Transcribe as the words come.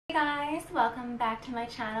Hey guys, welcome back to my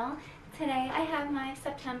channel. Today I have my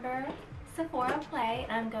September Sephora Play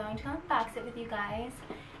and I'm going to unbox it with you guys.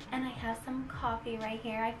 And I have some coffee right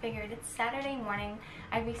here. I figured it's Saturday morning.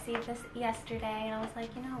 I received this yesterday and I was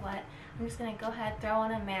like, you know what? I'm just going to go ahead, throw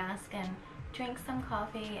on a mask and drink some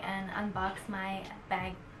coffee and unbox my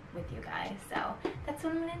bag with you guys. So that's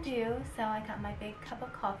what I'm going to do. So I got my big cup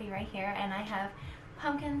of coffee right here and I have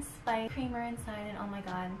pumpkin spice creamer inside and oh my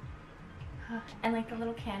god. And like the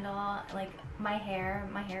little candle, like my hair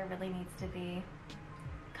really needs to be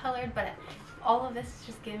colored, but all of this is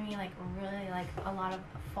just giving me like really like a lot of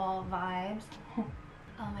fall vibes.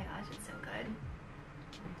 Oh my gosh, it's so good.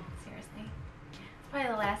 Seriously. It's probably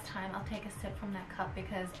the last time I'll take a sip from that cup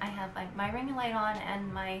because I have like my ring light on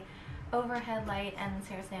and my overhead light, and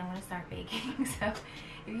seriously I'm gonna start baking. So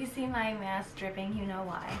if you see my mask dripping, you know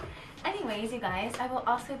why. Anyways, you guys, I will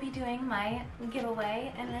also be doing my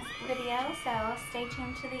giveaway in this video, so stay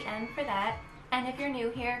tuned to the end for that. And if you're new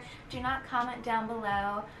here, do not comment down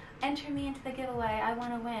below, enter me into the giveaway, I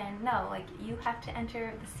want to win. No, like you have to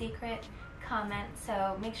enter the secret comment,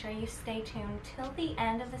 so make sure you stay tuned till the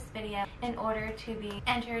end of this video in order to be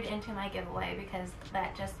entered into my giveaway, because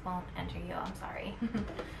that just won't enter you, I'm sorry.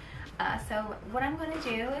 So what I'm going to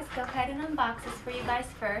do is go ahead and unbox this for you guys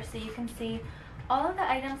first so you can see all of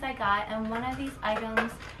the items I got, and one of these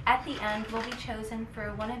items at the end will be chosen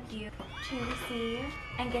for one of you to receive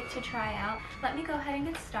and get to try out. Let me go ahead and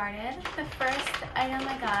get started. The first item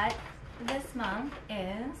I got this month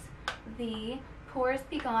is the Pores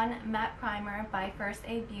Be Gone Matte Primer by First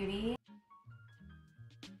Aid Beauty.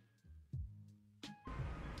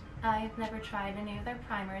 I've never tried any of their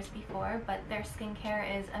primers before, but their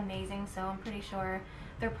skincare is amazing, so I'm pretty sure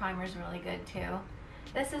their primer is really good too.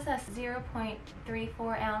 This is a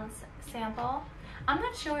 0.34 ounce sample. I'm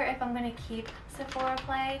not sure if I'm going to keep Sephora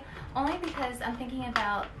Play, only because I'm thinking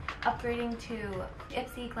about upgrading to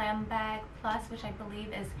Ipsy Glam Bag Plus, which I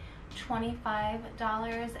believe is $25,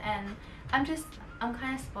 and I'm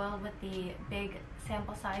kind of spoiled with the big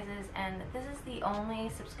sample sizes, and this is the only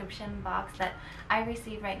subscription box that I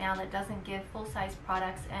receive right now that doesn't give full-size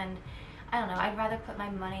products, and I don't know, I'd rather put my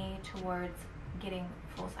money towards getting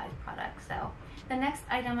full-size products. So the next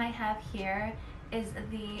item I have here is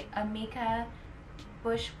the Amika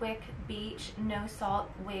Bushwick Beach No Salt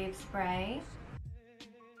Wave Spray.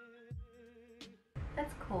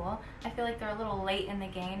 That's cool. I feel like they're a little late in the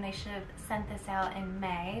game. They should have sent this out in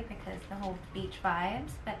May because the whole beach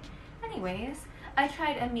vibes. But anyways, I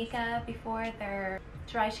tried Amika before, their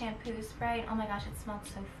dry shampoo spray. Oh my gosh, it smells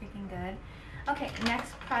so freaking good. Okay,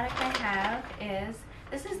 next product I have is,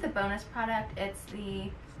 this is the bonus product. It's the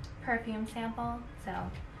perfume sample. So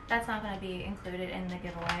that's not going to be included in the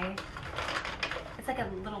giveaway. It's like a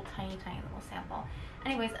little tiny little sample.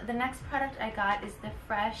 Anyways, the next product I got is the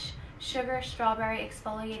Fresh Sugar Strawberry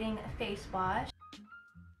Exfoliating Face Wash.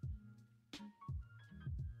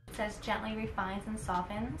 It says gently refines and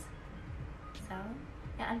softens. So,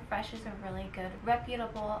 yeah, and Fresh is a really good,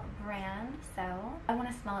 reputable brand. So, I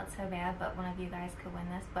want to smell it so bad, but one of you guys could win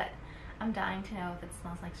this. But I'm dying to know if it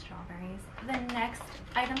smells like strawberries. The next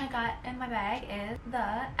item I got in my bag is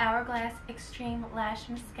the Hourglass Extreme Lash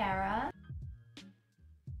Mascara.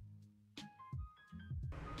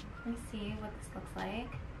 Let me see what this looks like.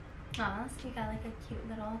 Aw, so you got like a cute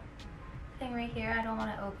little thing right here. I don't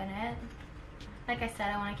want to open it. Like I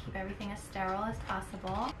said, I want to keep everything as sterile as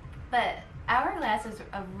possible. But Hourglass is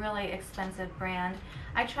a really expensive brand.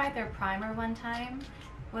 I tried their primer one time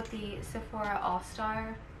with the Sephora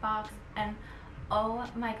All-Star box, and oh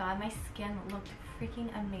my god, my skin looked freaking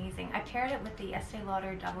amazing. I paired it with the Estee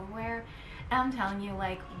Lauder Double Wear, and I'm telling you,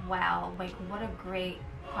 like, wow, like what a great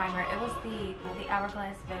primer. It was the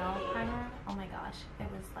Hourglass Veil primer. Oh my gosh, it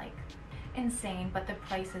was like insane, but the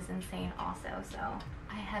price is insane also, so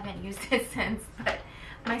I haven't used it since, but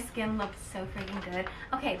my skin looked so freaking good.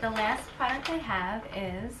 Okay, the last product I have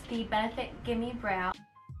is the Benefit Gimme Brow.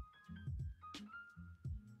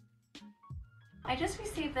 I just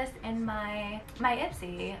received this in my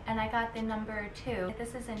Ipsy, and I got the number 2.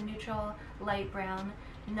 This is a neutral light brown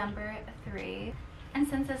number 3. And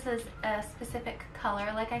since this is a specific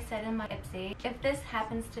color, like I said in my Ipsy, if this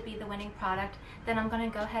happens to be the winning product, then I'm going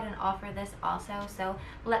to go ahead and offer this also. So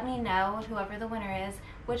let me know, whoever the winner is,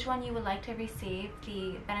 which one you would like to receive,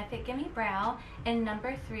 the Benefit Gimme Brow in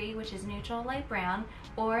number 3, which is neutral light brown,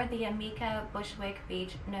 or the Amika Bushwick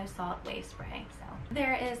Beach No Salt Wave Spray. So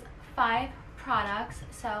there is 5 products,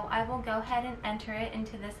 so I will go ahead and enter it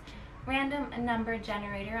into this random number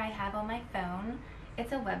generator I have on my phone.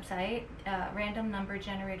 It's a website,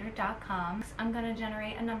 randomnumbergenerator.com. I'm going to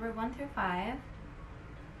generate a number 1 through 5.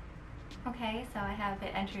 Okay, so I have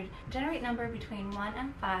it entered generate number between 1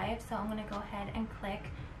 and 5, so I'm going to go ahead and click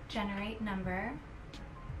generate number.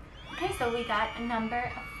 Okay, so we got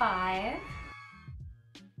number 5.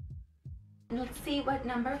 Let's see what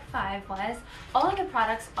number 5 was. All of the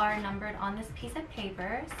products are numbered on this piece of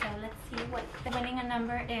paper, so let's see what the winning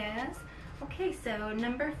number is. Okay, so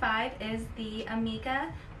number 5 is the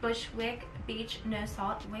Amiga Bushwick Beach No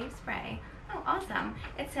Salt Wave Spray. Oh, awesome.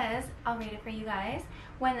 It says, I'll read it for you guys.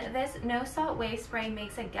 When this no salt wave spray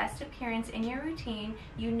makes a guest appearance in your routine,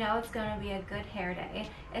 you know it's going to be a good hair day.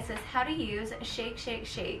 It says how to use, shake, shake,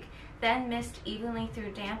 shake. Then mist evenly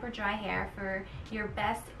through damp or dry hair for your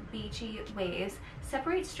best beachy waves.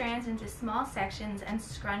 Separate strands into small sections and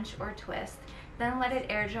scrunch or twist. Then let it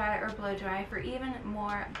air dry or blow dry for even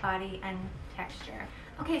more body and texture.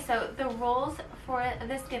 Okay, so the rules for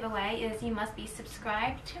this giveaway is you must be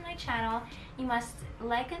subscribed to my channel, you must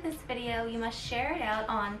like this video, you must share it out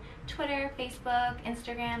on Twitter, Facebook,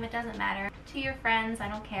 Instagram, it doesn't matter, to your friends, I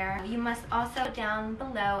don't care. You must also down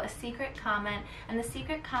below a secret comment, and the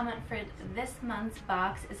secret comment for this month's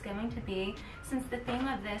box is going to be, since the theme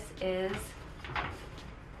of this is, I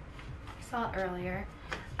saw it earlier,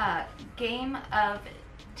 Game of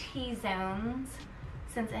T-Zones,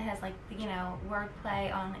 since it has like, you know,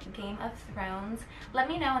 wordplay on Game of Thrones. Let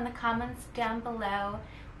me know in the comments down below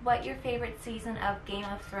what your favorite season of Game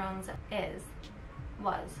of Thrones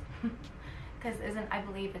was. Because I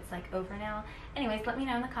believe it's like over now. Anyways, let me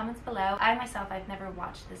know in the comments below. I myself, I've never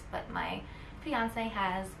watched this, but my fiance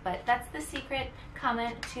has. But that's the secret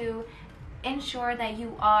comment to ensure that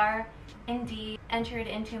you are indeed entered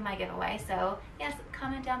into my giveaway. So yes,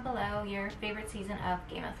 comment down below your favorite season of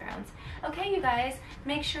Game of Thrones. Okay, you guys,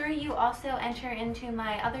 make sure you also enter into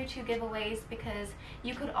my other 2 giveaways, because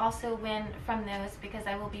you could also win from those, because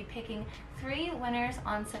I will be picking 3 winners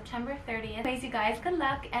on September 30th. Anyways, you guys, good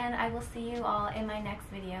luck, and I will see you all in my next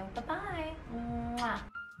video.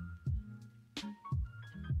 Bye-bye.